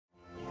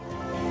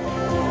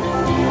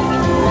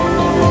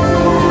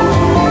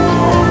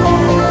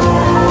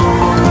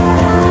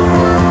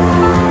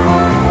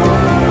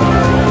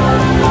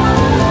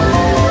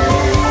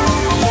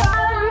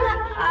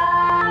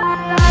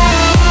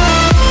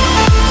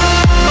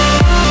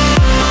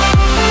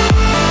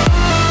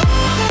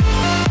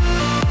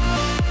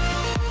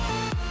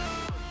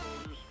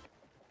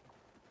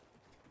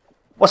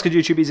What's good,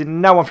 YouTube? Easy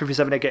now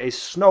 1337 to get a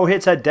snow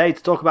hit today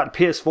to talk about the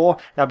PS4.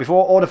 Now,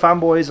 before all the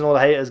fanboys and all the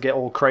haters get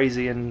all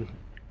crazy and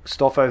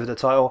stuff over the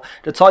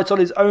title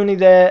is only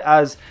there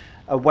as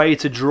a way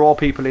to draw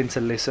people in to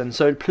listen.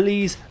 So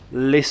please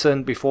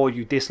listen before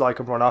you dislike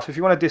and run off. If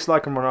you want to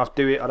dislike and run off,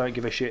 do it. I don't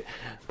give a shit.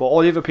 But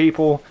all the other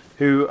people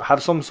who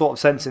have some sort of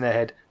sense in their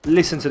head,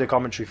 listen to the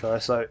commentary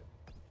first. So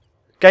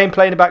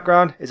gameplay in the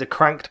background is a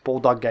cranked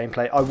Bulldog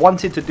gameplay. I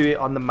wanted to do it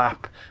on the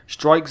map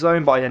Strike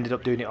Zone, but I ended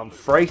up doing it on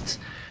Freight.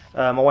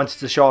 I wanted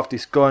to show off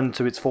this gun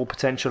to its full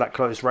potential at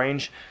close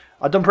range.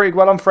 I've done pretty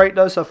well on Freight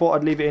though, so I thought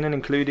I'd leave it in and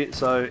include it.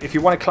 So if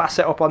you want a class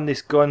setup on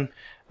this gun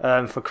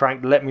for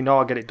cranked, let me know.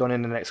 I'll get it done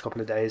in the next couple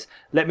of days.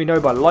 Let me know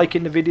by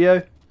liking the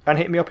video and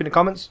hit me up in the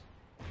comments.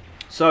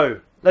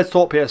 So let's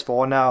talk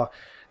PS4 now.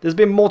 There's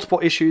been multiple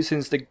issues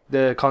since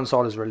the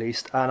console is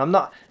released, and I'm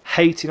not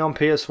hating on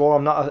PS4.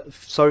 I'm not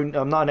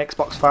an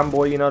Xbox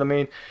fanboy, you know what I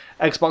mean?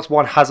 Xbox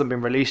One hasn't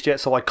been released yet,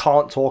 so I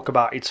can't talk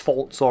about its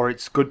faults or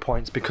its good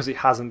points because it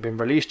hasn't been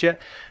released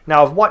yet.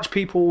 Now, I've watched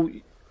people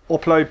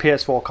upload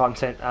PS4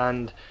 content,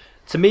 and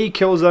to me,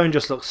 Killzone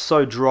just looks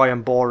so dry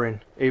and boring.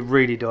 It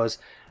really does.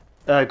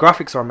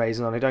 Graphics are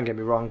amazing on it, don't get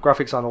me wrong.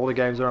 Graphics on all the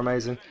games are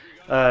amazing.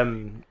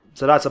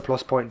 So that's a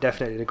plus point,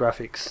 definitely, the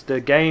graphics. The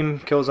game,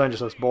 Killzone,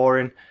 just looks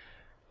boring.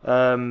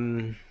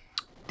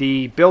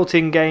 The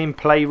built-in game,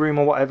 Playroom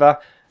or whatever,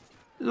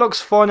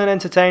 looks fun and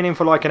entertaining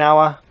for like an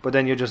hour, but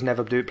then you'll just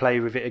never play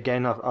with it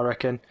again, I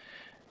reckon.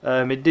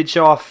 It did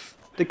show off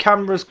the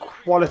camera's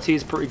quality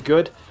is pretty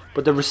good,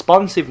 but the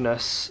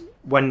responsiveness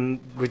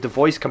with the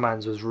voice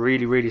commands was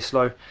really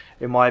slow,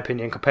 in my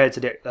opinion, compared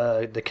to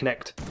the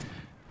Kinect.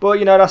 But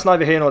you know, that's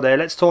neither here nor there.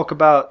 Let's talk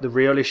about the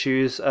real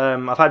issues.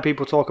 I've had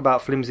people talk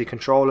about flimsy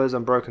controllers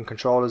and broken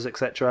controllers,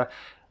 etc.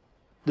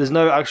 There's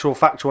no actual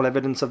factual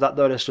evidence of that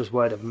though, that's just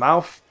word of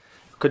mouth.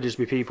 Could just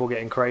be people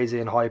getting crazy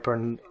and hyper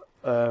and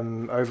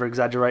over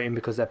exaggerating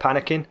because they're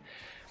panicking.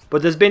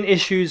 But there's been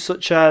issues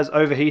such as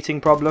overheating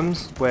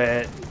problems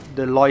where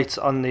the light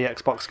on the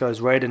Xbox goes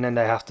red and then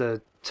they have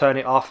to turn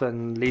it off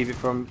and leave it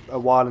for a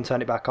while and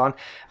turn it back on,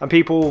 and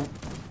people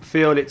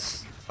feel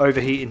it's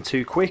overheating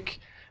too quick,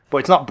 but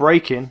it's not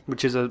breaking,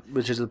 which is a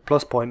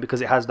plus point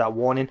because it has that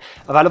warning.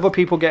 I've had other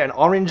people get an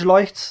orange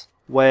light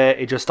where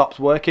it just stops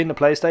working, the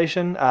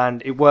PlayStation,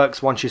 and it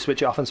works once you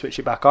switch it off and switch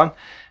it back on.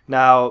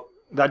 Now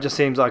that just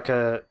seems like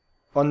a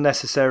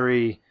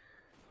unnecessary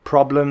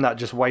problem that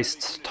just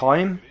wastes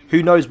time.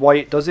 Who knows why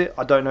it does it?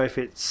 I don't know if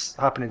it's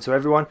happening to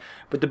everyone.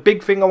 But the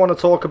big thing I want to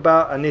talk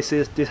about, and this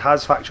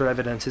has factual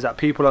evidence, is that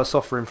people are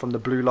suffering from the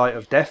blue light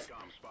of death.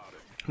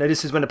 Now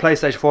this is when the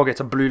PlayStation 4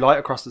 gets a blue light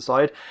across the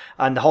side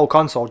and the whole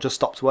console just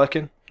stops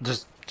working.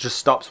 Just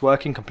stops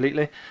working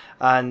completely.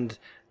 And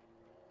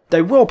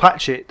they will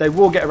patch it. They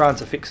will get around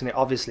to fixing it,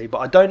 obviously, but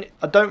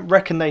I don't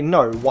reckon they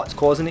know what's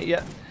causing it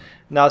yet.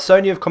 Now,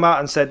 Sony have come out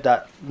and said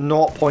that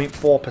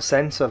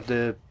 0.4% of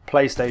the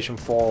PlayStation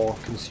 4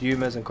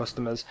 consumers and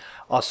customers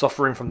are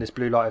suffering from this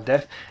blue light of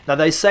death. Now,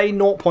 they say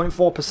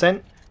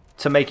 0.4%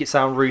 to make it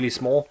sound really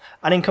small,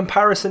 and in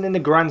comparison, in the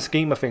grand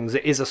scheme of things,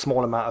 it is a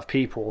small amount of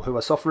people who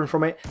are suffering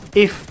from it.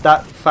 If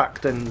that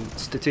fact and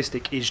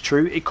statistic is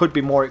true, it could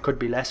be more, it could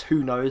be less,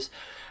 who knows.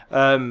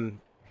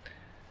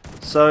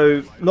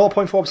 So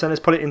 0.4%, let's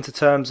put it into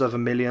terms of a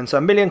million. So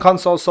a million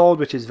consoles sold,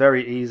 which is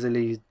very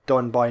easily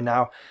done by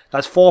now.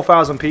 That's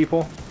 4,000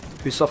 people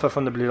who suffer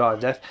from the blue light of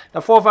death. Now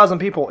 4,000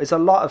 people is a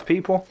lot of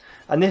people,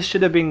 and this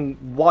should have been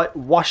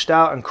washed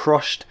out and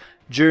crushed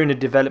during the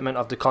development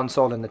of the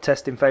console and the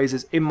testing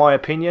phases, in my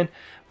opinion.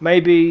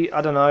 Maybe,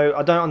 I don't know,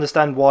 I don't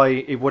understand why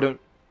it wouldn't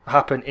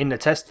happen in the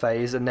test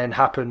phase and then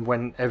happen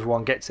when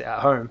everyone gets it at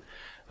home.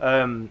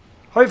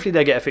 Hopefully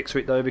they get a fix for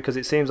it though, because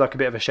it seems like a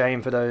bit of a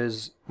shame for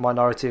those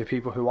minority of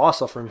people who are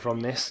suffering from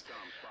this.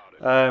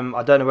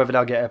 I don't know whether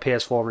they'll get a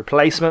PS4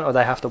 replacement or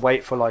they have to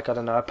wait for, like, I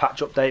don't know, a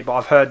patch update, but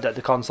I've heard that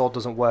the console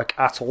doesn't work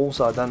at all,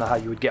 so I don't know how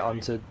you would get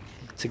on to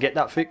get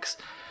that fix.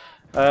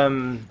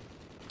 So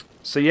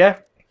yeah,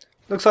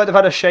 looks like they've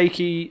had a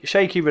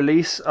shaky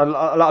release. A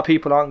lot of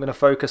people aren't going to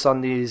focus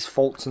on these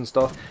faults and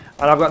stuff,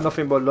 and I've got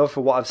nothing but love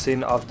for what I've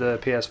seen of the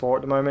PS4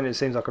 at the moment. It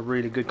seems like a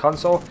really good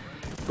console.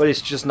 But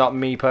it's just not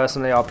me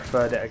personally. I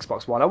prefer the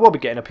Xbox One. I will be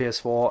getting a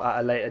PS4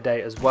 at a later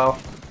date as well.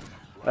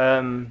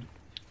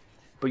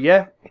 But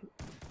yeah,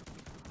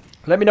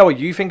 let me know what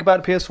you think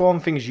about the PS4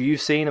 and things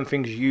you've seen and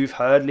things you've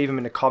heard. Leave them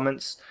in the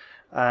comments,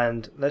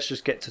 and let's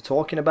just get to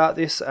talking about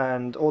this.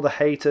 And all the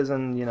haters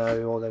and, you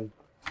know, all the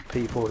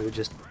people who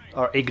just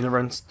are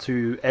ignorant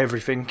to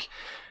everything,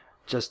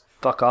 just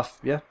fuck off,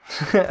 yeah.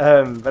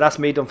 But that's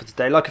me done for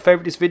today. Like and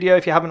favourite this video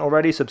if you haven't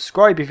already.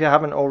 Subscribe if you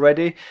haven't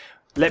already.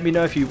 Let me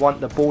know if you want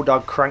the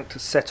Bulldog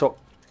cranked setup,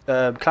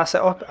 class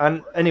setup,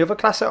 and any other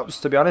class setups,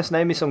 to be honest.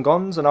 Name me some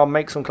guns and I'll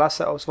make some class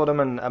setups for them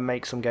and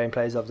make some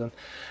gameplays of them.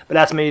 But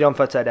that's me done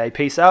for today.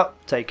 Peace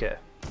out. Take care.